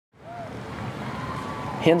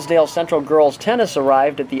Hinsdale Central girls tennis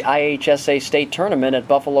arrived at the IHSA state tournament at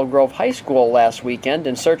Buffalo Grove High School last weekend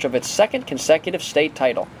in search of its second consecutive state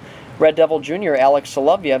title. Red Devil junior Alex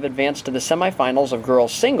Solovyev advanced to the semifinals of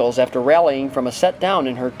girls singles after rallying from a set down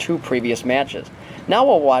in her 2 previous matches. Now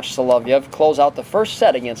we'll watch Solovyev close out the first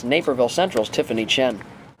set against Naperville Central's Tiffany Chen.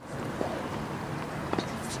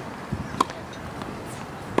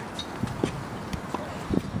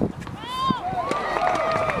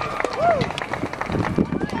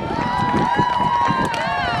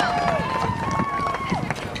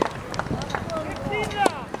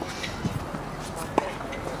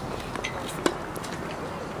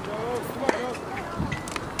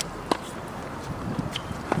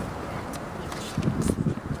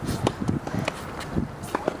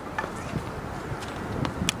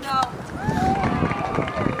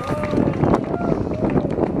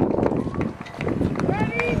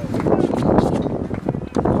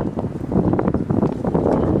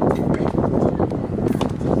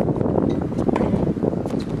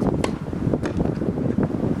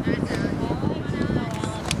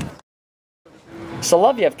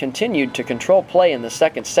 Solovyev continued to control play in the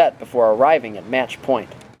second set before arriving at match point.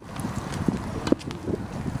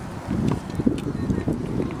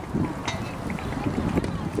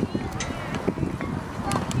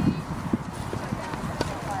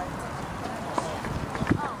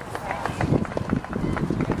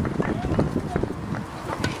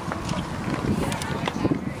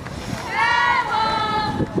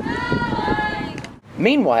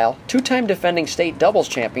 Meanwhile, 2-time defending state doubles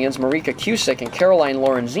champions Marika Cusick and Caroline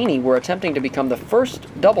Lorenzini were attempting to become the first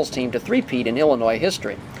doubles team to three-peat in Illinois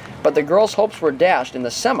history. But the girls' hopes were dashed in the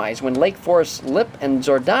semis when Lake Forest's Lip and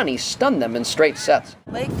Zordani stunned them in straight sets.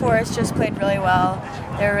 Lake Forest just played really well.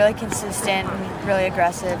 They were really consistent and really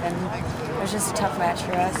aggressive, and it was just a tough match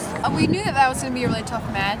for us. We knew that was going to be a really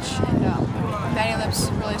tough match, and Maddie Lip's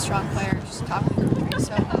a really strong player, just top of the group,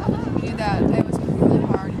 so we knew that it was going to be really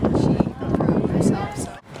hard, and she improved herself.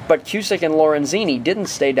 So. But Cusick and Lorenzini didn't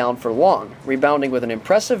stay down for long, rebounding with an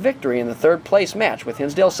impressive victory in the third-place match with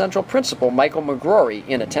Hinsdale Central principal Michael McGrory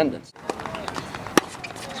in attendance.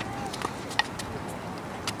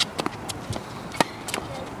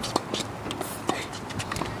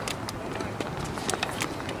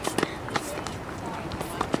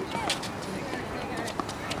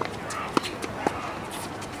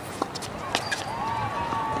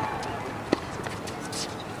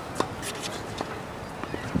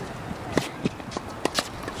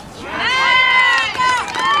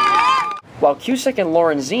 While Cusick and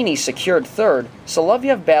Lorenzini secured third,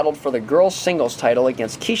 Solovyev battled for the girls' singles title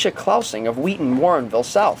against Keisha Klausing of Wheaton, Warrenville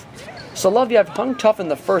South. Solovyev hung tough in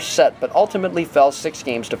the first set, but ultimately fell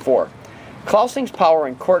 6-4. Klausing's power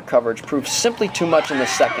and court coverage proved simply too much in the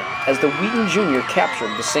second, as the Wheaton junior captured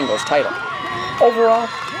the singles title. Overall,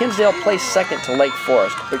 Hinsdale placed second to Lake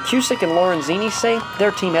Forest, but Cusick and Lorenzini say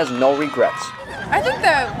their team has no regrets. I think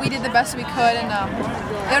that we did the best we could, and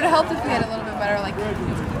it would have helped if we had a little bit better,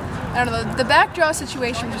 I don't know, the back draw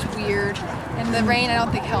situation was weird, and the rain I don't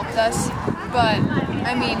think helped us, but,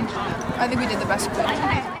 I mean, I think we did the best we could.